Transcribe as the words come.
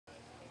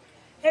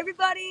Hey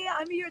everybody,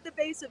 I'm here at the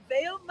base of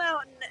Vail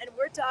Mountain and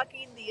we're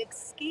talking the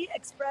Ski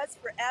Express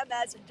for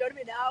MS. And joining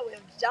me now we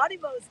have Jonny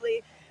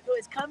Moseley, who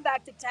has come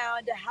back to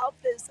town to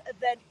help this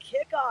event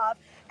kick off.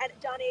 And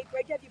Jonny,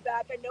 great to have you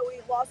back. I know we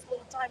lost a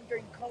little time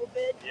during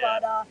COVID, Yeah,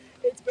 but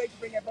it's great to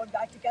bring everyone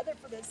back together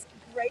for this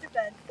great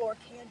event for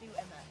Can Do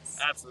MS.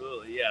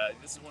 absolutely. Yeah,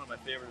 this is one of my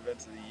favorite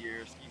events of the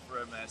year. Ski for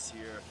MS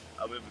here.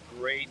 We have a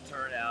great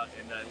turnout,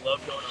 and I love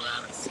going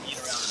around and skiing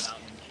around the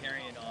mountain,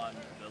 carrying on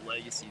the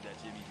legacy that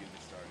Jimmy Hugo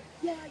started.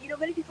 Yeah,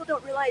 many people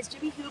don't realize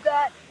Jimmy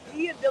Huga,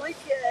 he and Billy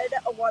Kidd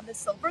won the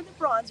silver and the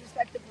bronze,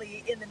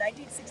 respectively, in the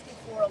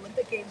 1964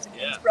 Olympic Games in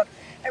Yeah. Innsbruck,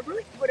 and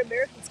really put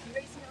American ski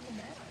racing on the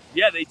map.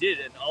 Yeah, they did,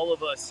 and all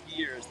of us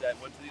skiers that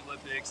went to the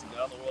Olympics and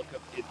got on the World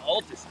Cup in all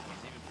disciplines,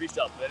 even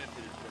freestyle,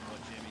 benefited from what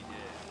Jimmy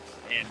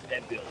did,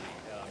 and Billy,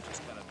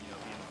 just kind of being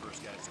the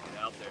first guys to get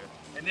out there.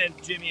 And then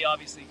Jimmy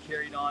obviously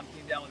carried on,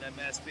 came down with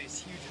MS,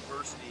 faced huge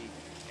adversity,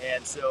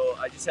 and so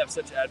I just have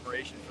such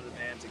admiration for the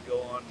man to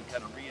go on and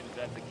kind of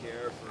reinvent the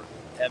care for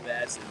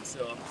MS, and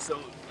so I'm so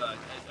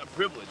a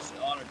privileged,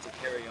 honored to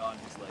carry on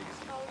his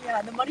legacy. Oh yeah,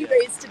 and the money Yeah.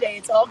 raised today,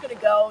 it's all going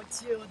to go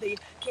to the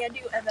Can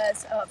Do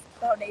MS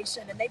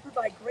Foundation, and they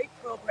provide great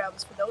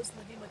programs for those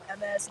living with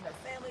MS and their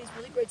families,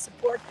 really great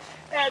support.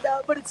 And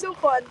but it's so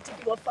fun to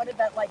do a fun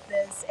event like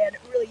this and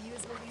really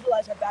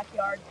utilize our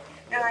backyard.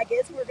 And I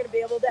guess we're going to be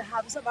able to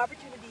have some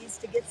opportunities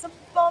to get some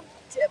bump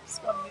tips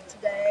from you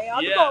today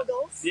on the Yeah,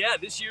 moguls. yeah.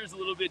 This year's a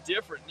little bit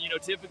different.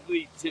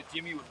 Typically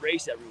Jimmy would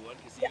race everyone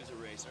because he Yeah. was a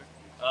racer.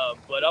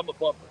 But I'm a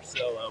bumper,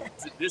 so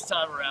this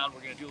time around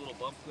we're gonna do a little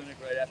bump clinic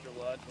right after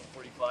lunch,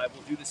 1:45.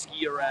 We'll do the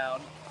ski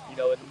around, in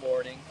the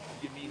morning.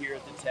 You can meet here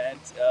at the tent.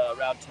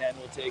 Around 10,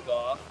 we'll take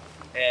off,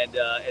 and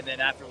then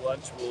after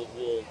lunch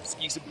we'll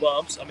ski some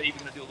bumps. I'm even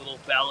gonna do a little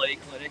ballet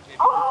clinic, maybe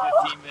for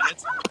 15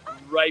 minutes,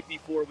 right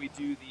before we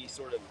do the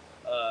sort of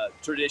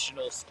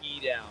traditional ski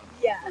down.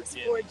 Yes,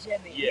 for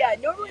Jimmy. Yeah,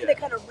 normally they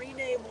kind of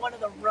rename one of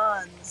the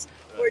runs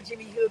for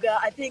Jimmy Huga.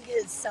 I think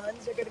his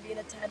sons are going to be in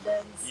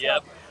attendance.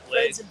 Yep.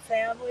 Friends and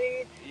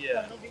family.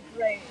 Yeah. That'll be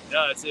great.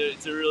 No, it's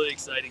a really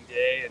exciting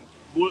day, and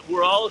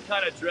we're all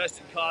kind of dressed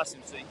in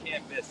costumes, so you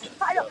can't miss it.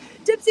 I know.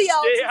 Tipsy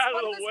Elks Stay is out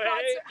one of of the the way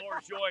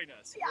spots. or join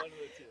us. Yeah, One of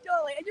the two.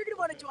 totally. And you're going to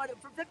want to join them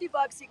for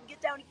 $50. You can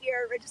get down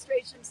here.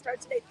 Registration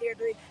starts at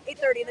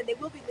 8:30, and then they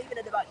will be leaving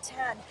at about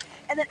 10.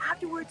 And then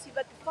afterwards, you've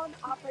got the fun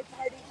opera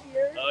party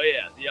here. Oh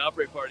yeah, the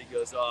après party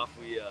goes off.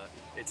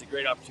 It's a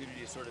great opportunity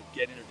to sort of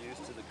get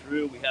introduced to the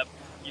crew. We have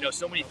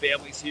so many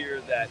families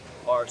here that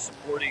are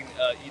supporting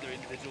either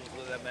individuals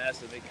with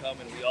MS, and they come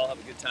and we all have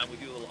a good time. We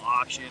do a little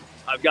auction.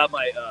 I've got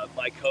my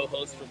my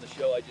co-host from the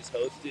show I just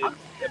hosted,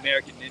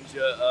 American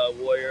Ninja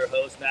Warrior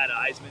host Matt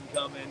Eisman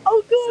coming.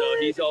 Oh, good.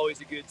 So he's always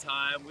a good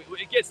time.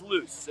 It gets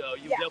loose, so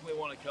you Yeah. definitely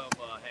want to come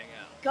hang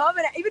out. Come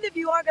and even if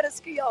you aren't going to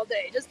ski all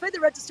day, just pay the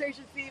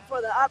registration fee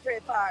for the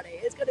après party.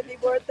 It's going to be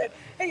worth it.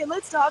 Hey, and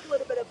let's talk a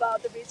little bit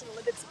about the recent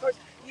Olympics. Of course,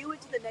 you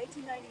went to the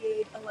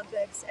 1998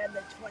 Olympics and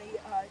the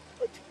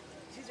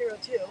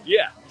 202.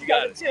 Yeah, you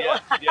got it.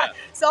 2002. Yeah.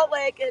 Salt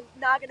Lake and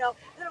Nagano.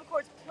 And then, of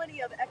course,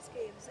 plenty of X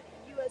Games,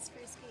 U.S.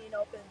 Free Skiing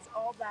Opens,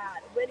 all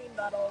that, winning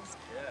medals,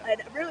 Yeah.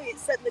 and really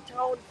setting the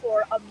tone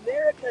for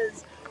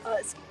America's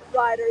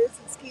riders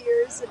and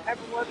skiers and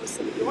everyone with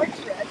some of your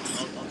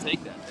tricks. I'll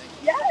take that.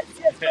 Thank you.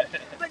 Yes.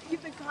 But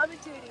you've been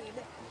commentating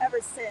ever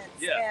since.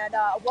 Yeah. And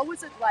what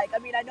was it like? I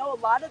mean, I know a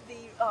lot of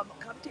the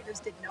commentators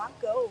did not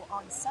go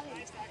on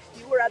site.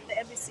 You were at the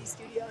NBC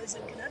studios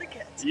in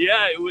Connecticut.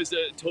 Yeah, it was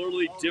a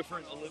totally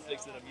different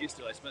Olympics than I'm used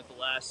to. I spent the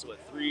last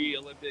 3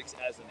 Olympics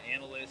as an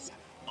analyst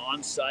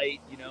on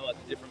site, at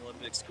the different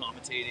Olympics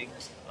commentating.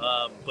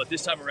 But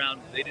this time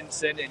around, they didn't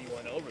send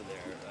anyone over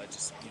there,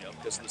 just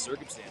because of the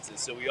circumstances.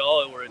 So we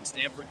all were in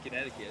Stamford,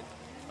 Connecticut,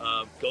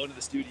 going to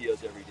the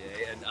studios every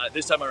day. And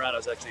this time around, I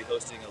was actually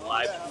hosting a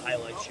live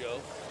highlight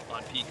show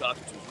on Peacock,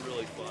 which was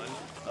really fun.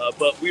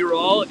 But we were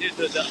all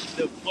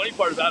the funny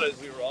part about it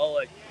is we were all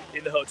like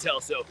in the hotel.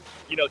 So,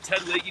 Ted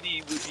Ligety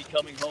would be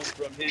coming home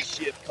from his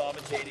shift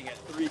commentating at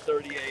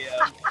 3:30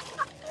 a.m.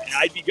 and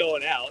I'd be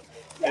going out.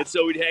 And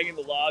so we'd hang in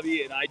the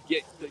lobby, and I'd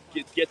get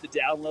the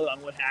download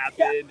on what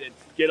happened and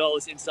get all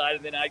this inside,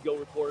 and then I'd go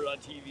report it on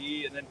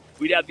TV. And then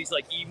we'd have these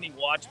like evening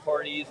watch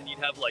parties, and you'd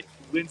have like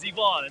Lindsey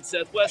Vonn and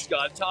Seth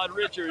Westcott, and Todd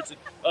Richards, and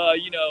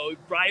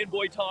Brian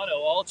Boitano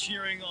all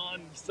cheering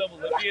on some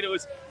Olympian.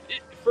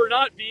 For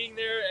not being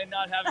there and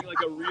not having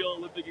like a real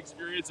Olympic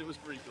experience, it was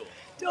pretty cool.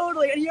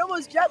 Totally. And you're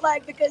almost jet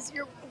lagged because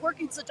you're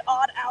working such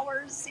odd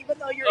hours, even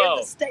though you're in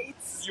the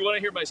States. You want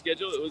to hear my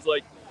schedule? It was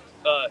like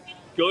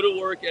go to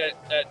work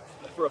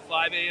for a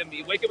 5 a.m.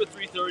 meeting, wake up at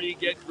 3:30,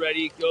 get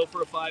ready, go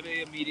for a 5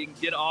 a.m. meeting,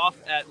 get off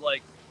at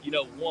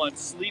 1,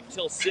 sleep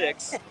till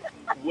 6,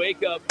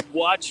 wake up,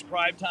 watch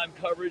primetime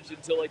coverage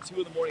until 2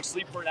 in the morning,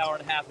 sleep for an hour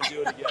and a half, and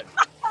do it again.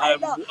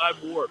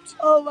 I'm warped.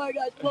 Oh my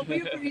gosh. Well,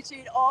 we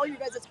appreciate all you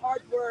guys'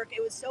 hard work.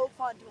 It was so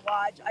fun to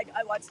watch.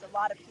 I watched a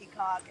lot of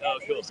Peacock,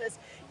 and cool. it was just,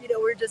 we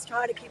were just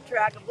trying to keep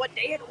track of what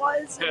day it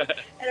was and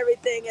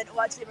everything, and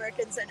watch the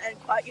Americans and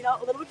a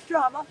little bit of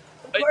drama.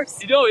 of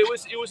course. You know, it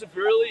was a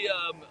really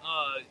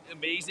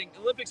amazing.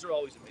 Olympics are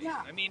always amazing.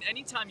 Yeah. I mean,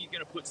 anytime you're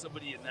going to put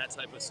somebody in that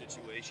type of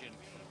situation,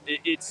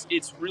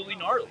 it's really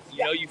gnarly. You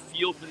Yeah. know, you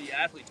feel for the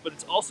athletes, but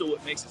it's also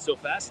what makes it so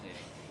fascinating.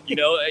 You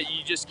know,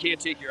 you just can't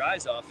take your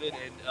eyes off it.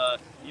 And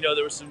you know,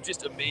 there were some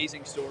just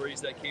amazing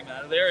stories that came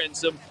out of there, and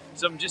some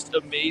just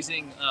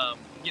amazing,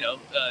 you know,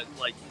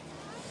 like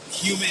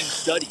human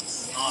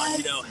studies on,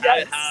 you know,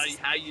 Yes.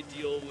 how you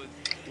deal with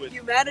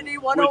Humanity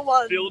with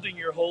 101. building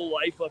your whole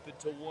life up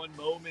into one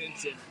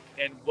moment,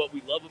 and what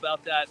we love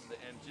about that,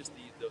 and just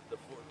the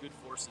good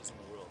forces in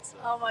the world. So.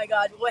 Oh my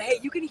God. Well, hey,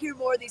 you can hear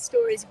more of these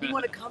stories if you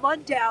want to come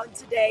on down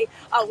today.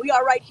 We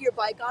are right here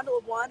by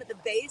Gondola One at the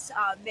base,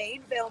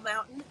 Maine, Vail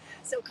Mountain.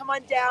 So come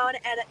on down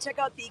and check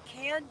out the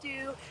Can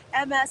Do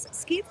MS,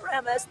 Ski for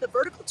MS, the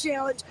Vertical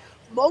Challenge,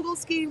 mogul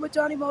skiing with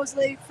Jonny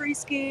Moseley, free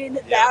skiing,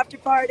 the after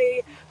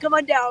party. Come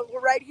on down.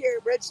 We're right here.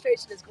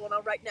 Registration is going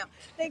on right now.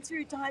 Thanks for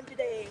your time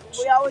today.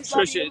 We always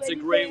love you. Trisha, it's a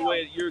Lady great Vail.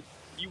 way.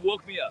 You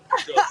woke me up.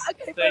 So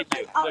Okay, thank perfect.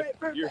 you. All right,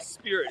 perfect. Your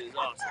spirit is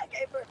awesome.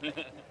 Okay,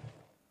 perfect.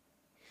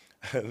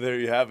 There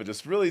you have it.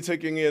 Just really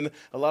taking in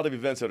a lot of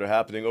events that are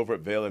happening over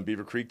at Vail and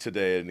Beaver Creek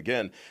today. And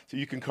again, so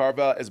you can carve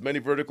out as many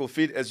vertical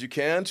feet as you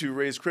can to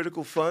raise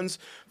critical funds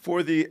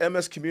for the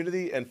MS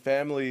community and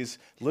families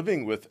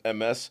living with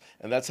MS.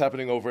 And that's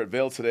happening over at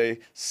Vail today.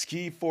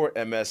 Ski for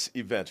MS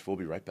event. We'll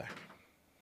be right back.